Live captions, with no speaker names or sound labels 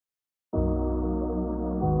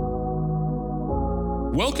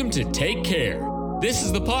Welcome to Take Care. This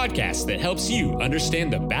is the podcast that helps you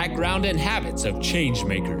understand the background and habits of change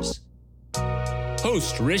makers.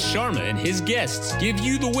 Host Rish Sharma and his guests give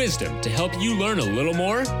you the wisdom to help you learn a little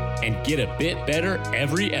more and get a bit better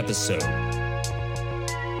every episode.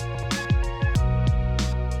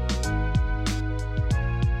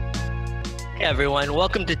 Hey everyone,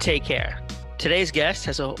 welcome to Take Care. Today's guest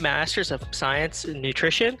has a Master's of Science in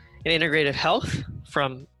Nutrition and Integrative Health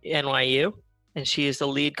from NYU, and she is the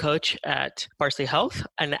lead coach at Parsley Health,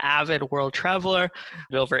 an avid world traveler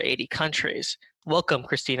in over 80 countries. Welcome,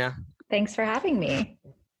 Christina. Thanks for having me.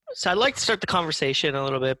 So I'd like to start the conversation a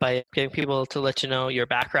little bit by getting people to let you know your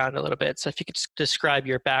background a little bit. So if you could just describe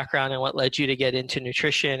your background and what led you to get into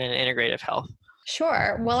nutrition and integrative health.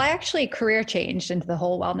 Sure. Well, I actually career changed into the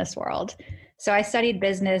whole wellness world. So I studied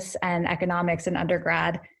business and economics in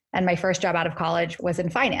undergrad, and my first job out of college was in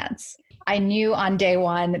finance. I knew on day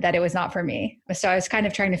one that it was not for me. So I was kind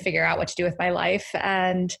of trying to figure out what to do with my life.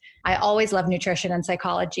 And I always loved nutrition and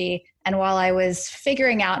psychology. And while I was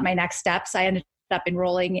figuring out my next steps, I ended up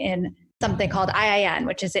enrolling in something called IIN,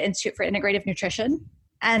 which is the Institute for Integrative Nutrition.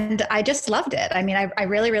 And I just loved it. I mean, I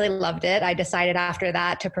really, really loved it. I decided after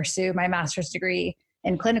that to pursue my master's degree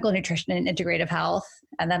in clinical nutrition and integrative health.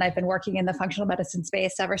 And then I've been working in the functional medicine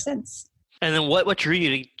space ever since. And then what drew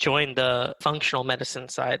you to join the functional medicine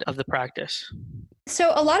side of the practice?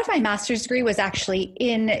 So a lot of my master's degree was actually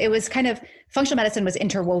functional medicine was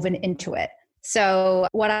interwoven into it. So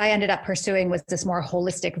what I ended up pursuing was this more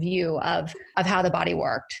holistic view of how the body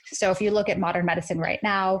worked. So if you look at modern medicine right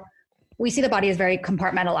now, we see the body as very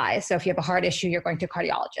compartmentalized. So if you have a heart issue, you're going to a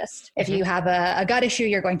cardiologist. If you have a gut issue,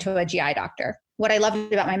 you're going to a GI doctor. What I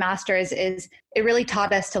loved about my master's is it really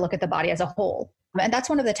taught us to look at the body as a whole. And that's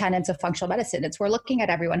one of the tenets of functional medicine. We're looking at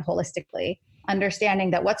everyone holistically,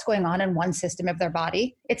 understanding that what's going on in one system of their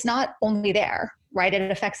body, it's not only there, right?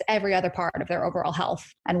 It affects every other part of their overall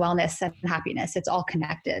health and wellness and happiness. It's all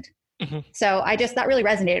connected. Mm-hmm. So that really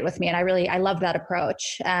resonated with me. And I loved that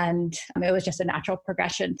approach. And it was just a natural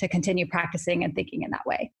progression to continue practicing and thinking in that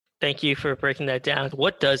way. Thank you for breaking that down.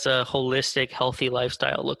 What does a holistic, healthy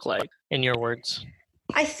lifestyle look like in your words?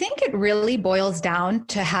 I think it really boils down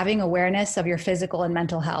to having awareness of your physical and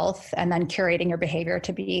mental health and then curating your behavior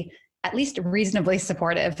to be at least reasonably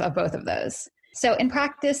supportive of both of those. So in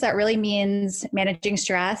practice, that really means managing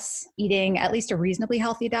stress, eating at least a reasonably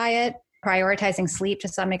healthy diet, prioritizing sleep to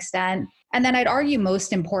some extent. And then I'd argue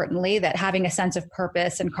most importantly that having a sense of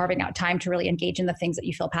purpose and carving out time to really engage in the things that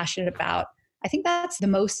you feel passionate about. I think that's the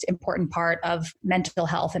most important part of mental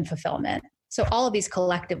health and fulfillment. So all of these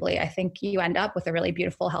collectively, I think you end up with a really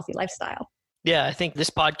beautiful, healthy lifestyle. Yeah, I think this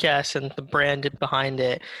podcast and the brand behind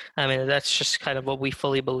it, I mean, that's just kind of what we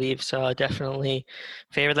fully believe. So I definitely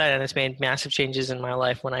favor that. And it's made massive changes in my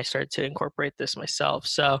life when I started to incorporate this myself.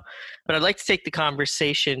 But I'd like to take the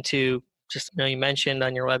conversation to you mentioned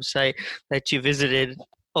on your website that you visited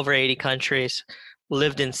over 80 countries,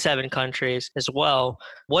 lived in 7 countries as well.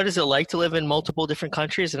 What is it like to live in multiple different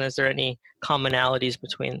countries? And is there any commonalities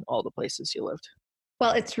between all the places you lived?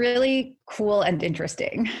 Well, it's really cool and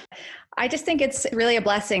interesting. I just think it's really a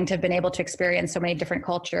blessing to have been able to experience so many different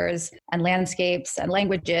cultures and landscapes and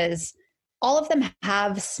languages. All of them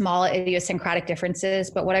have small idiosyncratic differences,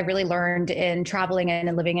 but what I've really learned in traveling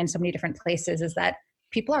and living in so many different places is that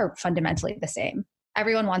people are fundamentally the same.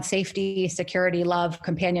 Everyone wants safety, security, love,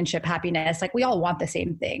 companionship, happiness. Like we all want the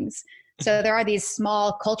same things. So there are these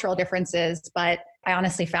small cultural differences, but I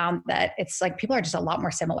honestly found that it's like people are just a lot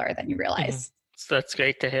more similar than you realize. Mm-hmm. So that's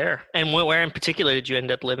great to hear. And where in particular did you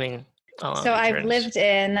end up living? So I've lived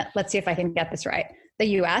in, let's see if I can get this right, the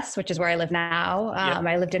US, which is where I live now.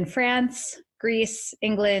 I lived in France, Greece,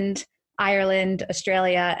 England, Ireland,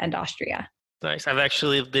 Australia, and Austria. Nice. I've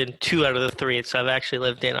actually lived in 2 out of the 3. So I've actually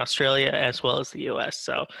lived in Australia as well as the US.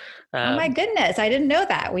 So, oh my goodness. I didn't know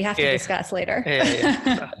that. We have to discuss later.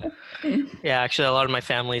 Yeah, actually a lot of my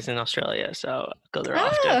family's in Australia. So I go there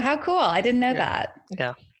often. Oh, how cool. I didn't know that.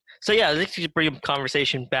 Yeah. So I'd like to bring the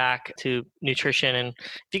conversation back to nutrition. And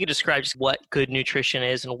if you could describe just what good nutrition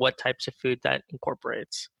is and what types of food that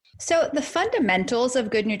incorporates. So the fundamentals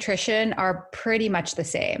of good nutrition are pretty much the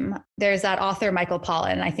same. There's that author, Michael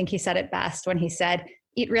Pollan. I think he said it best when he said,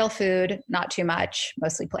 eat real food, not too much,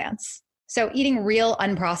 mostly plants. So eating real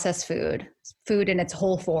unprocessed food in its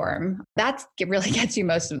whole form, that really gets you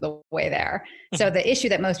most of the way there. So the issue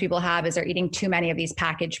that most people have is they're eating too many of these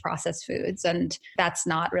packaged processed foods, and that's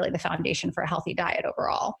not really the foundation for a healthy diet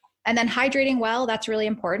overall. And then hydrating well, that's really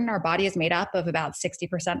important. Our body is made up of about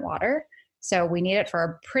 60% water. So we need it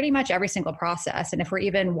for pretty much every single process. And if we're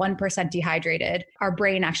even 1% dehydrated, our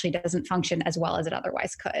brain actually doesn't function as well as it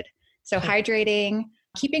otherwise could. So hydrating,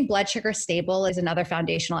 Keeping blood sugar stable is another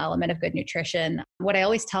foundational element of good nutrition. What I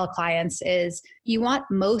always tell clients is you want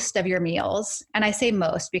most of your meals, and I say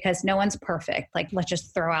most because no one's perfect. Like, let's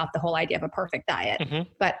just throw out the whole idea of a perfect diet.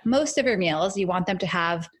 But most of your meals, you want them to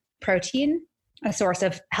have protein, a source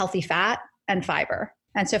of healthy fat, and fiber.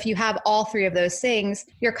 And so if you have all three of those things,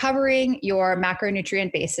 you're covering your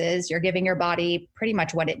macronutrient bases, you're giving your body pretty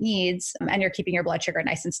much what it needs, and you're keeping your blood sugar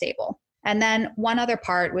nice and stable. And then one other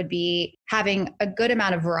part would be having a good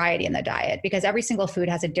amount of variety in the diet, because every single food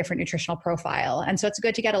has a different nutritional profile. And so it's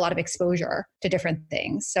good to get a lot of exposure to different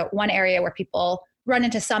things. So one area where people run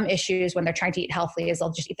into some issues when they're trying to eat healthy is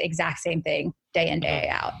they'll just eat the exact same thing day in, day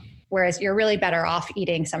out. Whereas you're really better off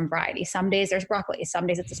eating some variety. Some days there's broccoli, some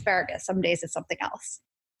days it's asparagus, some days it's something else.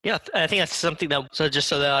 Yeah, I think that's something that, so just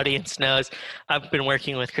so the audience knows, I've been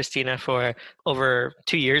working with Christina for over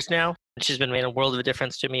 2 years now. She's been made a world of a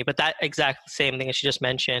difference to me. But that exact same thing that she just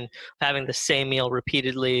mentioned, having the same meal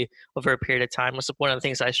repeatedly over a period of time, was one of the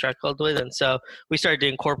things I struggled with. And so we started to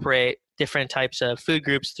incorporate different types of food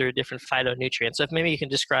groups through different phytonutrients. So if maybe you can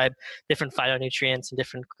describe different phytonutrients and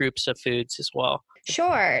different groups of foods as well.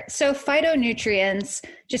 Sure. So phytonutrients,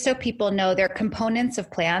 just so people know, they're components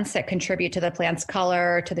of plants that contribute to the plant's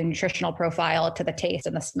color, to the nutritional profile, to the taste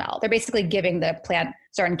and the smell. They're basically giving the plant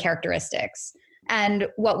certain characteristics. And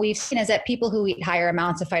what we've seen is that people who eat higher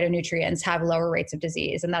amounts of phytonutrients have lower rates of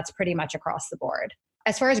disease, and that's pretty much across the board.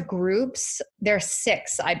 As far as groups, there's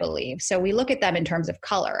 6, I believe. So we look at them in terms of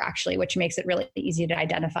color, actually, which makes it really easy to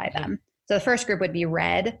identify them. So the first group would be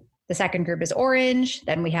red. The second group is orange.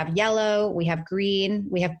 Then we have yellow, we have green,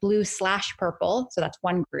 we have blue/purple. So that's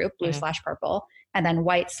one group, blue/purple. And then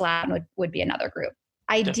white/ would be another group.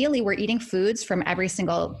 Ideally, we're eating foods from every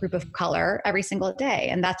single group of color every single day.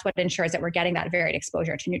 And that's what ensures that we're getting that varied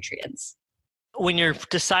exposure to nutrients. When you're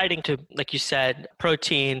deciding to, like you said,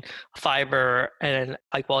 protein, fiber, and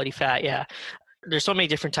high quality fat, there's so many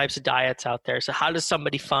different types of diets out there. So how does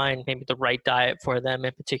somebody find maybe the right diet for them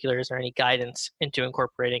in particular? Is there any guidance into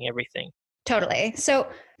incorporating everything? Totally. So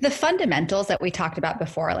the fundamentals that we talked about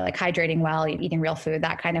before, like hydrating well, eating real food,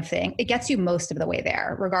 that kind of thing, it gets you most of the way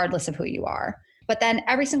there, regardless of who you are. But then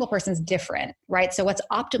every single person's different, right? So what's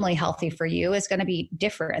optimally healthy for you is going to be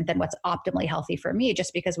different than what's optimally healthy for me,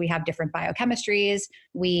 just because we have different biochemistries.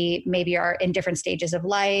 We maybe are in different stages of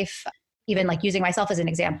life. Even like using myself as an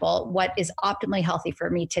example, what is optimally healthy for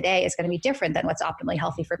me today is going to be different than what's optimally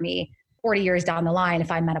healthy for me 40 years down the line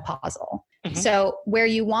if I'm menopausal. So where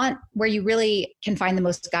you really can find the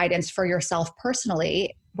most guidance for yourself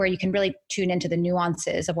personally, where you can really tune into the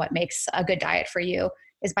nuances of what makes a good diet for you,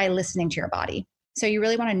 is by listening to your body. So you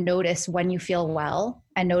really want to notice when you feel well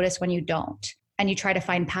and notice when you don't. And you try to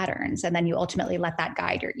find patterns, and then you ultimately let that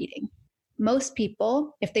guide your eating. Most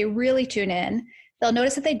people, if they really tune in, they'll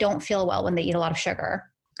notice that they don't feel well when they eat a lot of sugar,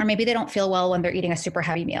 or maybe they don't feel well when they're eating a super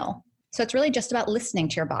heavy meal. So it's really just about listening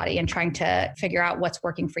to your body and trying to figure out what's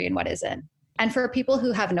working for you and what isn't. And for people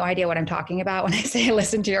who have no idea what I'm talking about when I say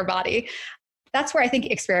listen to your body, that's where I think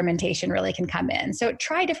experimentation really can come in. So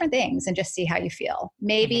try different things and just see how you feel.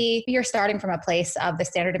 Maybe you're starting from a place of the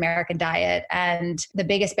standard American diet, and the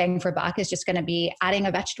biggest bang for buck is just going to be adding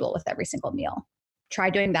a vegetable with every single meal. Try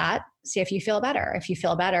doing that. See if you feel better. If you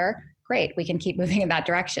feel better, great, we can keep moving in that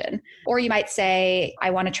direction. Or you might say, I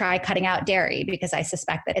want to try cutting out dairy because I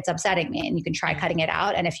suspect that it's upsetting me, and you can try cutting it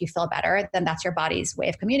out. And if you feel better, then that's your body's way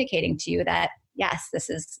of communicating to you that, yes, this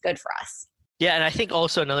is good for us. Yeah, and I think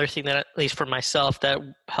also another thing that, at least for myself, that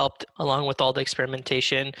helped along with all the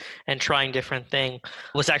experimentation and trying different things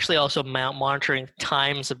was actually also monitoring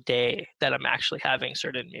times of day that I'm actually having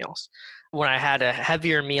certain meals. When I had a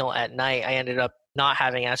heavier meal at night, I ended up not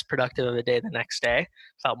having as productive of a day the next day,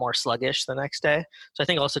 felt more sluggish the next day. So I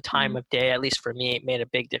think also time of day, at least for me, it made a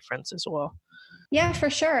big difference as well. Yeah, for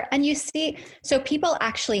sure. And you see, so people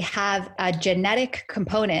actually have a genetic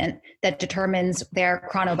component that determines their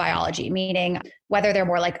chronobiology, meaning whether they're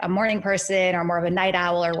more like a morning person or more of a night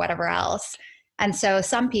owl or whatever else. And so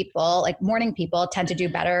some people, like morning people, tend to do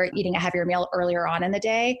better eating a heavier meal earlier on in the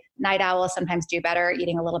day. Night owls sometimes do better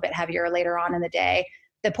eating a little bit heavier later on in the day.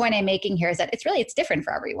 The point I'm making here is that it's different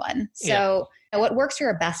for everyone. So what works for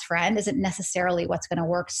your best friend isn't necessarily what's going to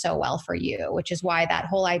work so well for you, which is why that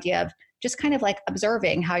whole idea of just kind of like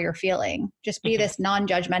observing how you're feeling, just be this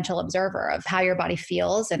non-judgmental observer of how your body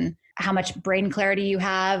feels and how much brain clarity you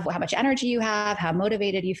have, how much energy you have, how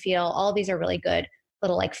motivated you feel. All of these are really good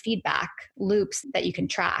little like feedback loops that you can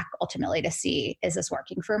track ultimately to see, is this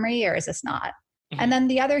working for me or is this not? And then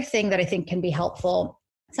the other thing that I think can be helpful,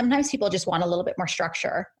 sometimes people just want a little bit more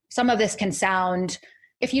structure. Some of this can sound,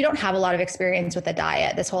 if you don't have a lot of experience with a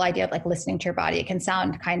diet, this whole idea of like listening to your body, it can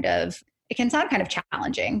sound kind of it can sound kind of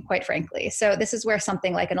challenging, quite frankly. So this is where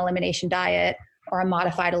something like an elimination diet or a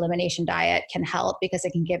modified elimination diet can help, because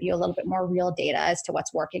it can give you a little bit more real data as to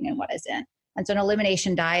what's working and what isn't. And so an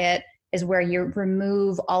elimination diet is where you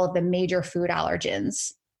remove all of the major food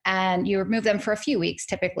allergens, and you remove them for a few weeks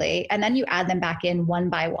typically, and then you add them back in one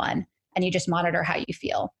by one, and you just monitor how you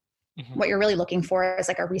feel. Mm-hmm. What you're really looking for is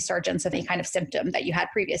like a resurgence of any kind of symptom that you had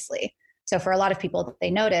previously. So for a lot of people, they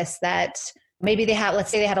notice that maybe they have,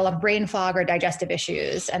 let's say they had a lot of brain fog or digestive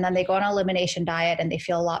issues, and then they go on an elimination diet and they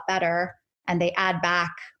feel a lot better, and they add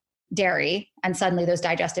back dairy, and suddenly those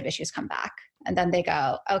digestive issues come back. And then they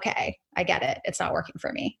go, okay, I get it. It's not working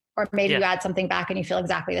for me. Or maybe you add something back and you feel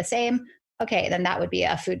exactly the same. Okay, then that would be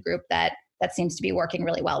a food group that seems to be working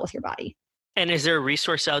really well with your body. And is there a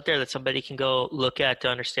resource out there that somebody can go look at to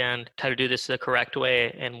understand how to do this the correct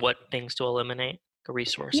way and what things to eliminate? A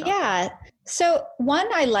resource? Yeah. So one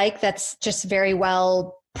I like that's just very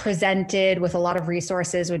well presented with a lot of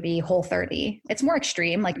resources would be Whole30. It's more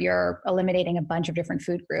extreme, like you're eliminating a bunch of different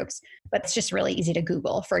food groups, but it's just really easy to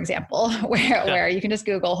Google, for example, where you can just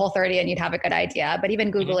Google Whole30 and you'd have a good idea. But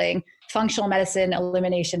even Googling functional medicine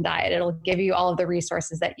elimination diet, it'll give you all of the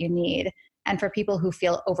resources that you need. And for people who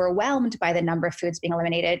feel overwhelmed by the number of foods being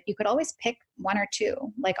eliminated, you could always pick one or two.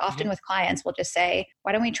 Like often with clients, we'll just say,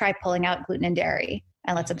 why don't we try pulling out gluten and dairy?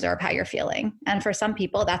 And let's observe how you're feeling. And for some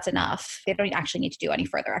people, that's enough. They don't actually need to do any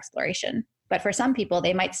further exploration. But for some people,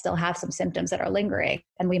 they might still have some symptoms that are lingering.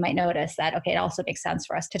 And we might notice that, okay, it also makes sense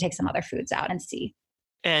for us to take some other foods out and see.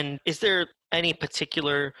 And is there any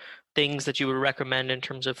particular things that you would recommend in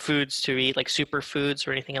terms of foods to eat, like superfoods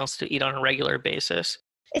or anything else to eat on a regular basis?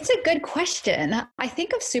 It's a good question. I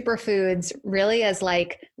think of superfoods really as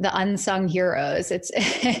like the unsung heroes.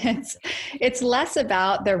 It's less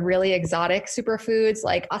about the really exotic superfoods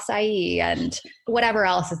like acai and whatever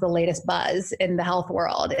else is the latest buzz in the health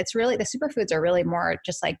world. It's really, the superfoods are really more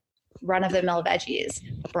just like run-of-the-mill veggies.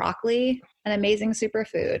 Broccoli, an amazing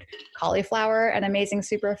superfood. Cauliflower, an amazing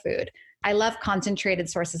superfood. I love concentrated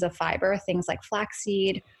sources of fiber, things like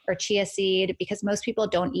flaxseed or chia seed, because most people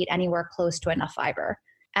don't eat anywhere close to enough fiber.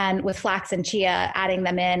 And with flax and chia, adding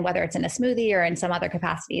them in, whether it's in a smoothie or in some other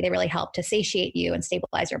capacity, they really help to satiate you and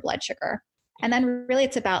stabilize your blood sugar. And then really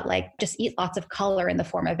it's about like just eat lots of color in the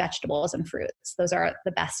form of vegetables and fruits. Those are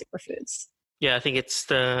the best superfoods. Yeah, I think it's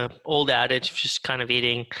the old adage of just kind of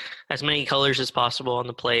eating as many colors as possible on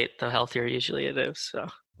the plate, the healthier usually it is. So.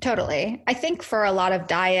 Totally. I think for a lot of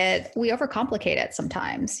diet, we overcomplicate it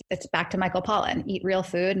sometimes. It's back to Michael Pollan. Eat real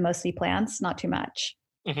food, mostly plants, not too much.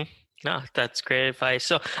 Mm-hmm. No, that's great advice.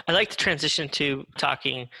 So I'd like to transition to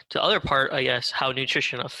talking to other part, I guess, how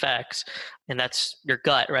nutrition affects, and that's your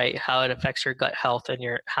gut, right? How it affects your gut health and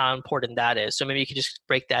how important that is. So maybe you could just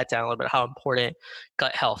break that down a little bit, how important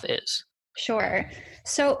gut health is. Sure.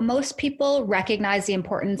 So most people recognize the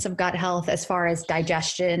importance of gut health as far as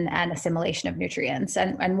digestion and assimilation of nutrients.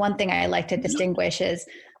 And one thing I like to distinguish is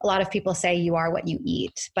a lot of people say you are what you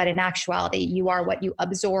eat, but in actuality, you are what you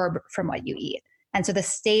absorb from what you eat. And so the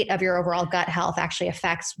state of your overall gut health actually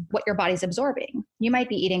affects what your body's absorbing. You might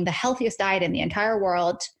be eating the healthiest diet in the entire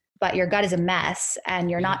world, but your gut is a mess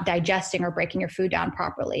and you're not digesting or breaking your food down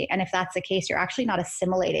properly. And if that's the case, you're actually not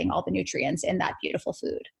assimilating all the nutrients in that beautiful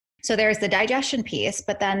food. So there's the digestion piece,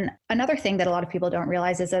 but then another thing that a lot of people don't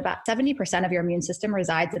realize is that about 70% of your immune system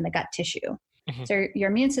resides in the gut tissue. Mm-hmm. So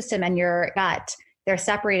your immune system and your gut, they're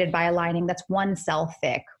separated by a lining that's one cell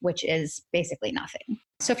thick, which is basically nothing.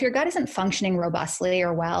 So if your gut isn't functioning robustly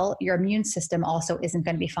or well, your immune system also isn't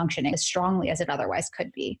going to be functioning as strongly as it otherwise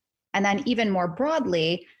could be. And then even more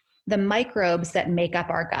broadly, the microbes that make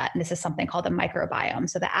up our gut, and this is something called the microbiome.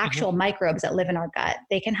 So the actual microbes that live in our gut,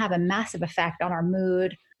 they can have a massive effect on our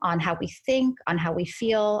mood, on how we think, on how we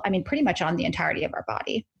feel. I mean, pretty much on the entirety of our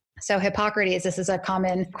body. So Hippocrates, this is a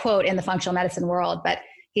common quote in the functional medicine world, but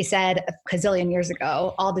he said a gazillion years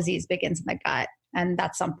ago, all disease begins in the gut. And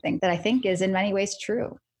that's something that I think is in many ways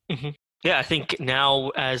true. Mm-hmm. Yeah, I think now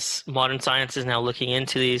as modern science is now looking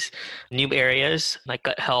into these new areas like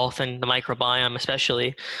gut health and the microbiome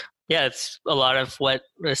especially, yeah, it's a lot of what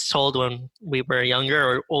was told when we were younger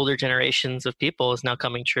or older generations of people is now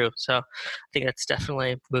coming true. So I think that's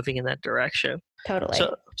definitely moving in that direction. Totally.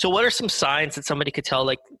 So what are some signs that somebody could tell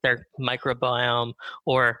like their microbiome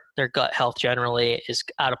or their gut health generally is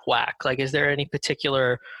out of whack? Like, is there any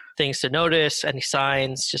particular things to notice, any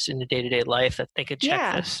signs just in the day-to-day life that they could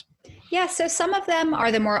check this? Yeah, so some of them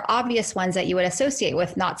are the more obvious ones that you would associate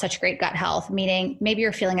with not such great gut health, meaning maybe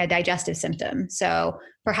you're feeling a digestive symptom. So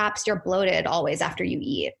perhaps you're bloated always after you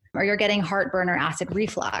eat, or you're getting heartburn or acid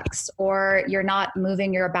reflux, or you're not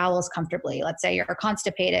moving your bowels comfortably. Let's say you're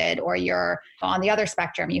constipated, or you're on the other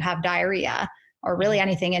spectrum, you have diarrhea, or really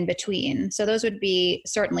anything in between. So those would be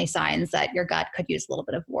certainly signs that your gut could use a little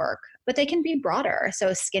bit of work, but they can be broader.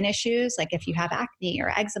 So skin issues, like if you have acne or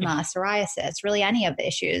eczema, psoriasis, really any of the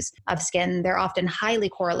issues of skin, they're often highly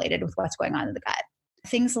correlated with what's going on in the gut.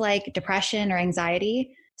 Things like depression or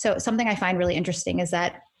anxiety. So something I find really interesting is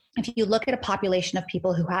that if you look at a population of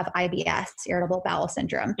people who have IBS, irritable bowel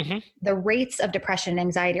syndrome, the rates of depression and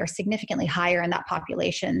anxiety are significantly higher in that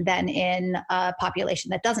population than in a population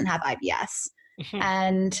that doesn't have IBS.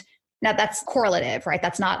 And now that's correlative, right?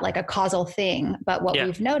 That's not like a causal thing. But what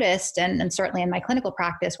we've noticed, and certainly in my clinical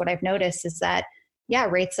practice, what I've noticed is that,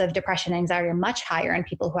 rates of depression and anxiety are much higher in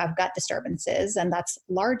people who have gut disturbances. And that's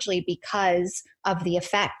largely because of the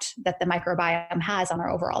effect that the microbiome has on our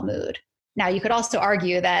overall mood. Now, you could also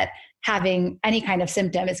argue that having any kind of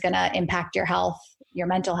symptom is going to impact your health, your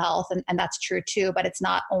mental health, and that's true too, but it's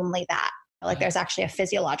not only that. Like there's actually a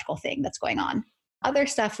physiological thing that's going on. Other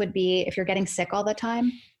stuff would be if you're getting sick all the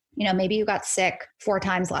time, maybe you got sick 4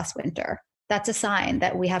 times last winter. That's a sign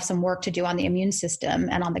that we have some work to do on the immune system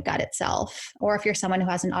and on the gut itself. Or if you're someone who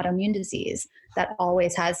has an autoimmune disease that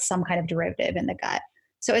always has some kind of derivative in the gut.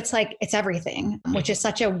 So it's like, it's everything, which is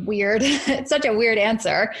such a weird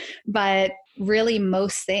answer, but really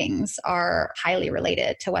most things are highly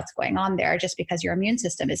related to what's going on there just because your immune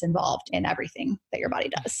system is involved in everything that your body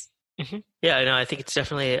does. Yeah, no, I think it's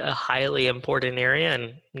definitely a highly important area,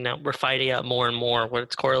 and we're finding out more and more what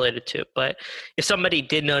it's correlated to. But if somebody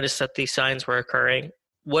did notice that these signs were occurring,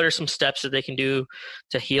 what are some steps that they can do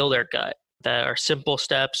to heal their gut that are simple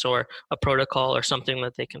steps or a protocol or something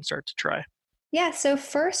that they can start to try? Yeah, so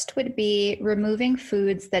first would be removing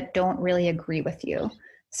foods that don't really agree with you.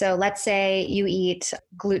 So let's say you eat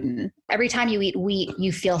gluten. Every time you eat wheat,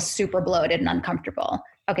 you feel super bloated and uncomfortable.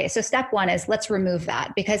 Okay, so step 1 is let's remove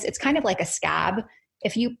that because it's kind of like a scab.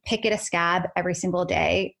 If you pick at a scab every single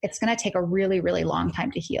day, it's going to take a really, really long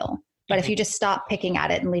time to heal. But if you just stop picking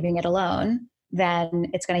at it and leaving it alone, then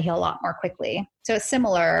it's going to heal a lot more quickly. So it's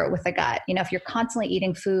similar with the gut. If you're constantly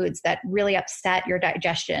eating foods that really upset your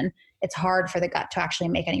digestion, it's hard for the gut to actually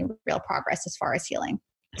make any real progress as far as healing.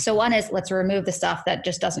 So one is let's remove the stuff that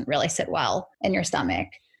just doesn't really sit well in your stomach.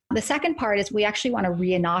 The second part is we actually want to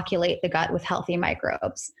re-inoculate the gut with healthy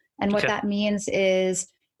microbes. And what that means is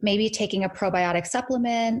maybe taking a probiotic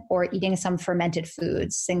supplement or eating some fermented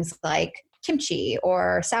foods, things like kimchi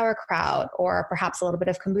or sauerkraut, or perhaps a little bit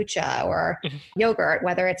of kombucha or yogurt,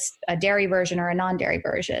 whether it's a dairy version or a non-dairy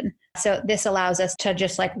version. So this allows us to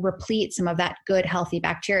just like replete some of that good, healthy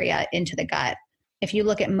bacteria into the gut. If you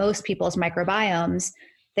look at most people's microbiomes,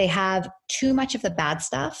 they have too much of the bad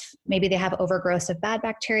stuff. Maybe they have overgrowth of bad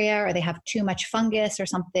bacteria, or they have too much fungus or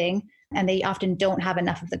something, and they often don't have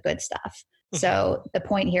enough of the good stuff. So the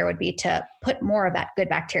point here would be to put more of that good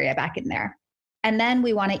bacteria back in there. And then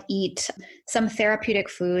we want to eat some therapeutic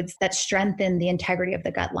foods that strengthen the integrity of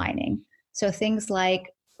the gut lining. So things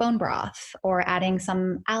like bone broth, or adding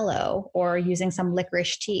some aloe, or using some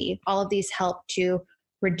licorice tea. All of these help to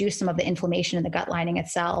reduce some of the inflammation in the gut lining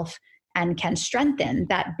itself and can strengthen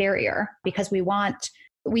that barrier, because we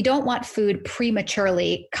don't want food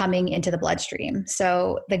prematurely coming into the bloodstream.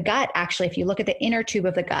 So the gut, actually, if you look at the inner tube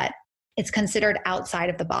of the gut, it's considered outside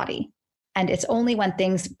of the body. And it's only when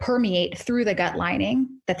things permeate through the gut lining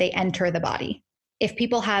that they enter the body. If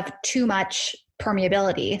people have too much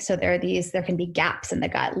permeability, so there can be gaps in the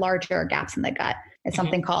gut, larger gaps in the gut. It's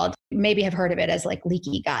something called, maybe have heard of it as like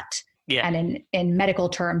leaky gut. Yeah. And in medical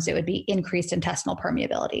terms, it would be increased intestinal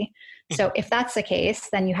permeability. So if that's the case,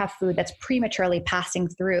 then you have food that's prematurely passing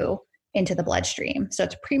through into the bloodstream. So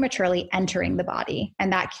it's prematurely entering the body,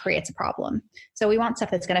 and that creates a problem. So we want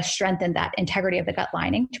stuff that's going to strengthen that integrity of the gut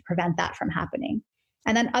lining to prevent that from happening.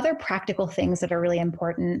 And then other practical things that are really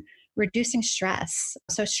important, reducing stress.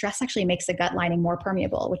 So stress actually makes the gut lining more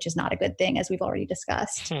permeable, which is not a good thing, as we've already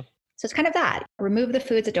discussed. So it's kind of that. Remove the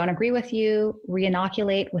foods that don't agree with you,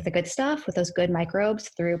 re-inoculate with the good stuff, with those good microbes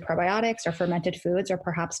through probiotics or fermented foods, or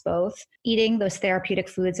perhaps both. Eating those therapeutic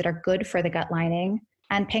foods that are good for the gut lining,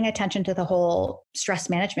 and paying attention to the whole stress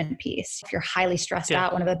management piece. If you're highly stressed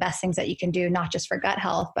out, one of the best things that you can do, not just for gut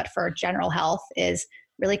health, but for general health, is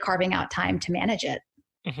really carving out time to manage it.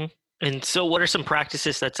 And so what are some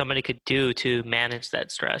practices that somebody could do to manage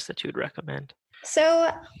that stress that you would recommend? So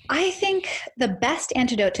I think the best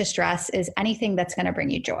antidote to stress is anything that's going to bring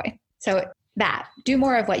you joy. So do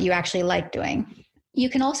more of what you actually like doing. You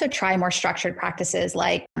can also try more structured practices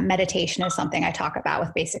like meditation is something I talk about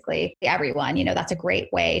with basically everyone. That's a great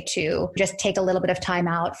way to just take a little bit of time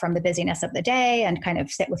out from the busyness of the day and kind of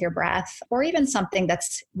sit with your breath, or even something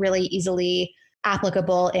that's really easily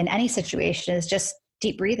applicable in any situation is just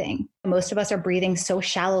deep breathing. Most of us are breathing so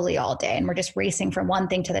shallowly all day and we're just racing from one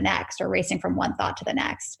thing to the next or racing from one thought to the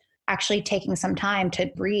next. Actually taking some time to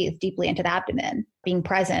breathe deeply into the abdomen, being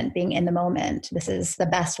present, being in the moment. This is the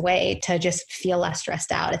best way to just feel less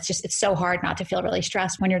stressed out. It's so hard not to feel really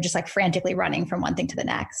stressed when you're just like frantically running from one thing to the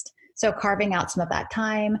next. So carving out some of that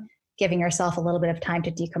time, giving yourself a little bit of time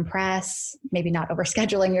to decompress, maybe not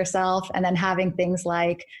overscheduling yourself, and then having things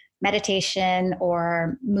like meditation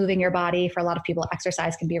or moving your body. For a lot of people,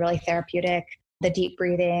 exercise can be really therapeutic. The deep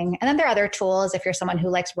breathing. And then there are other tools. If you're someone who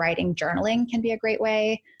likes writing, journaling can be a great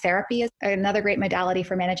way. Therapy is another great modality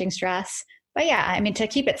for managing stress. But yeah, to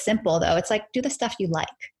keep it simple though, it's like do the stuff you like.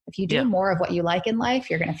 If you do more of what you like in life,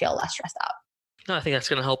 you're going to feel less stressed out. No, I think that's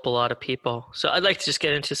going to help a lot of people. So I'd like to just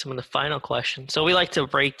get into some of the final questions. So we like to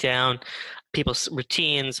break down people's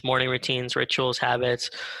routines, morning routines, rituals, habits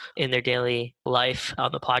in their daily life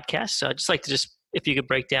on the podcast. So I'd just like to if you could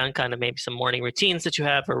break down kind of maybe some morning routines that you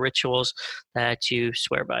have or rituals that you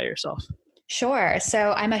swear by yourself. Sure.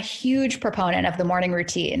 So I'm a huge proponent of the morning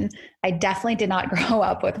routine. I definitely did not grow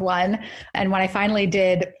up with one. And when I finally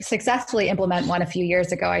did successfully implement one a few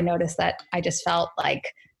years ago, I noticed that I just felt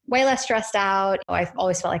like way less stressed out. I've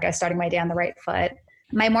always felt like I was starting my day on the right foot.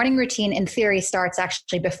 My morning routine in theory starts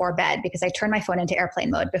actually before bed because I turn my phone into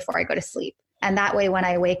airplane mode before I go to sleep. And that way, when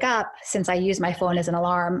I wake up, since I use my phone as an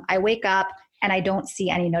alarm, I wake up and I don't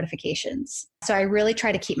see any notifications. So I really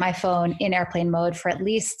try to keep my phone in airplane mode for at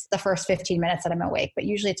least the first 15 minutes that I'm awake, but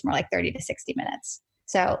usually it's more like 30 to 60 minutes.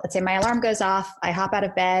 So let's say my alarm goes off, I hop out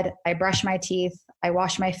of bed, I brush my teeth, I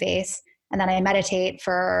wash my face, and then I meditate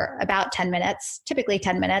for about 10 minutes, typically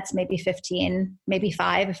 10 minutes, maybe 15, maybe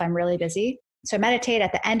 5 if I'm really busy. So I meditate.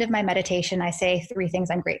 At the end of my meditation, I say 3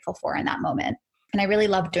 things I'm grateful for in that moment. And I really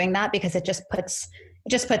love doing that because it just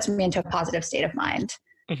puts me into a positive state of mind.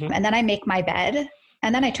 Mm-hmm. And then I make my bed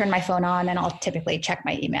and then I turn my phone on and I'll typically check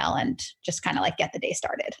my email and just kind of like get the day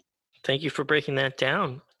started. Thank you for breaking that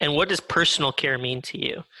down. And what does personal care mean to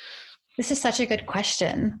you? This is such a good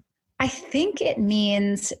question. I think it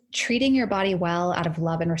means treating your body well out of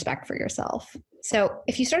love and respect for yourself. So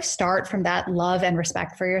if you sort of start from that love and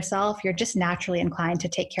respect for yourself, you're just naturally inclined to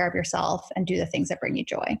take care of yourself and do the things that bring you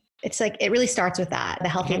joy. It's like, it really starts with that, the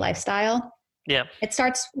healthy lifestyle. Yeah. It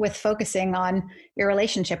starts with focusing on your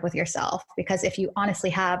relationship with yourself, because if you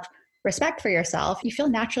honestly have respect for yourself, you feel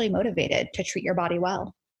naturally motivated to treat your body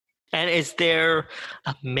well. And is there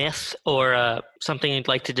a myth or something you'd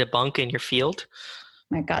like to debunk in your field?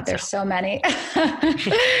 My God, there's so many,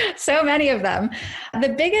 so many of them. The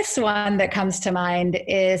biggest one that comes to mind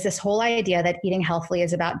is this whole idea that eating healthily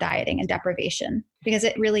is about dieting and deprivation, because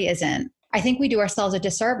it really isn't. I think we do ourselves a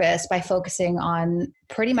disservice by focusing on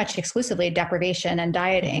pretty much exclusively deprivation and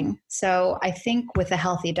dieting. So I think with a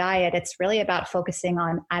healthy diet, it's really about focusing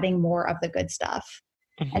on adding more of the good stuff.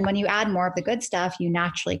 Mm-hmm. And when you add more of the good stuff, you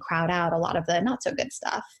naturally crowd out a lot of the not so good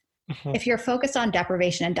stuff. Mm-hmm. If you're focused on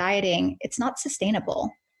deprivation and dieting, it's not sustainable.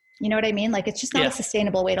 You know what I mean? Like, it's just not a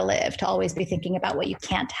sustainable way to live, to always be thinking about what you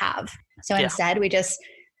can't have. So instead,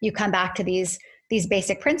 you come back to these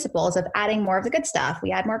basic principles of adding more of the good stuff.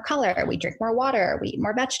 We add more color, we drink more water, we eat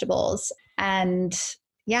more vegetables. And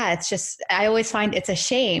it's just, I always find it's a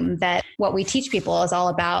shame that what we teach people is all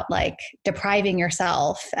about like depriving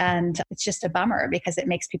yourself. And it's just a bummer because it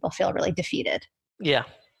makes people feel really defeated. Yeah.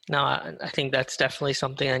 No, I think that's definitely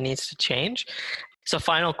something that needs to change. So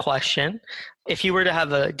final question. If you were to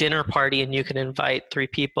have a dinner party and you could invite 3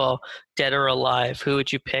 people, dead or alive, who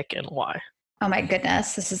would you pick and why? Oh my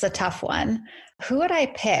goodness, this is a tough one. Who would I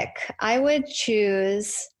pick? I would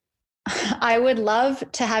love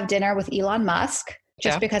to have dinner with Elon Musk,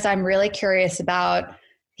 just because I'm really curious about,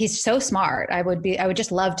 he's so smart. I would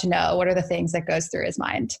just love to know what are the things that goes through his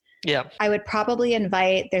mind. Yeah. I would probably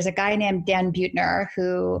there's a guy named Dan Buettner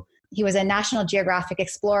he was a National Geographic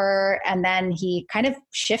explorer, and then he kind of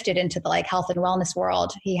shifted into the like health and wellness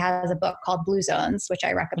world. He has a book called Blue Zones, which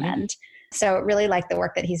I recommend. Mm-hmm. So really like the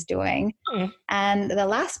work that he's doing. Mm-hmm. And the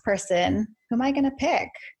last person, who am I going to pick?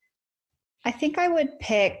 I think I would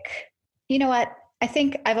pick, you know what? I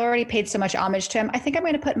think I've already paid so much homage to him. I think I'm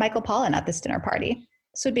going to put Michael Pollan at this dinner party.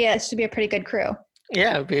 This should be a pretty good crew.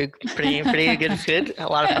 Yeah, it'd be pretty good food.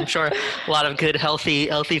 I'm sure a lot of good, healthy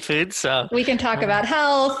food. So we can talk about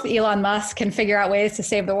health. Elon Musk can figure out ways to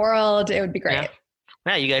save the world. It would be great. Yeah.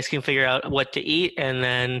 yeah, you guys can figure out what to eat, and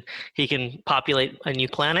then he can populate a new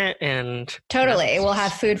planet. And totally, we'll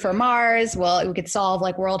have food for Mars. We could solve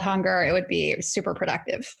like world hunger. It would be super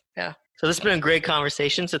productive. Yeah. So this has been a great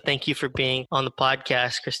conversation. So thank you for being on the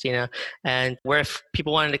podcast, Christina. And where if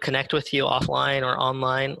people wanted to connect with you offline or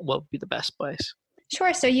online, what would be the best place?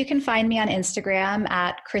 Sure. So you can find me on Instagram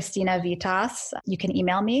at Christina Vitas. You can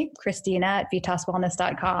email me,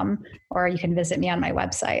 Christina@vitaswellness.com, or you can visit me on my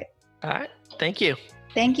website. All right. Thank you.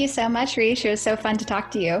 Thank you so much, Rish. It was so fun to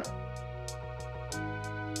talk to you.